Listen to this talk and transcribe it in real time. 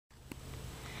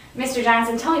Mr.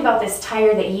 Johnson, tell me about this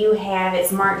tire that you have.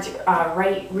 It's marked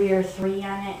right rear 3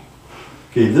 on it.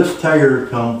 Okay, this tire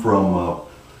come from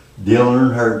Dale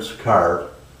Earnhardt's car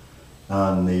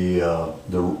on the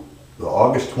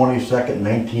August 22nd,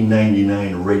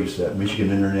 1999 race at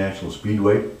Michigan International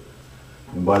Speedway.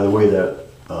 And by the way, that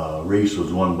race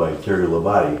was won by Terry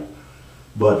Labate.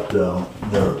 But the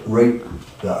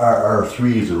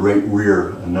RR3 is the right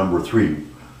rear number 3.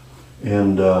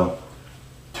 And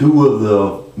two of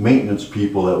the maintenance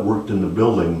people that worked in the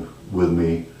building with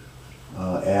me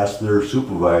asked their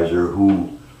supervisor,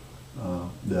 who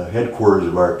the headquarters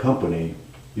of our company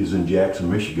is in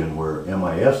Jackson, Michigan, where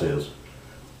MIS is,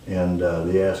 and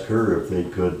they asked her if they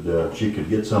could, she could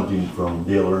get something from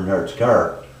Dale Earnhardt's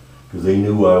car, because they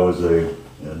knew I was a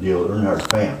Dale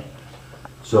Earnhardt fan.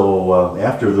 So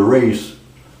after the race,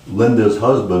 Linda's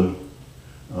husband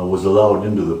was allowed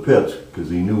into the pits because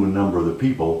he knew a number of the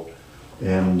people,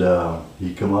 and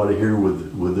he come out of here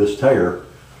with this tire,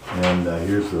 and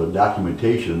here's the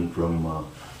documentation from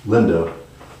Linda,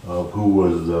 who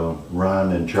was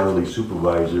Ron and Charlie's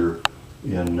supervisor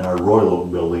in our Royal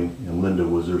Oak building, and Linda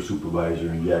was their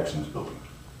supervisor in Jackson's building.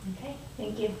 Okay,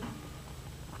 thank you.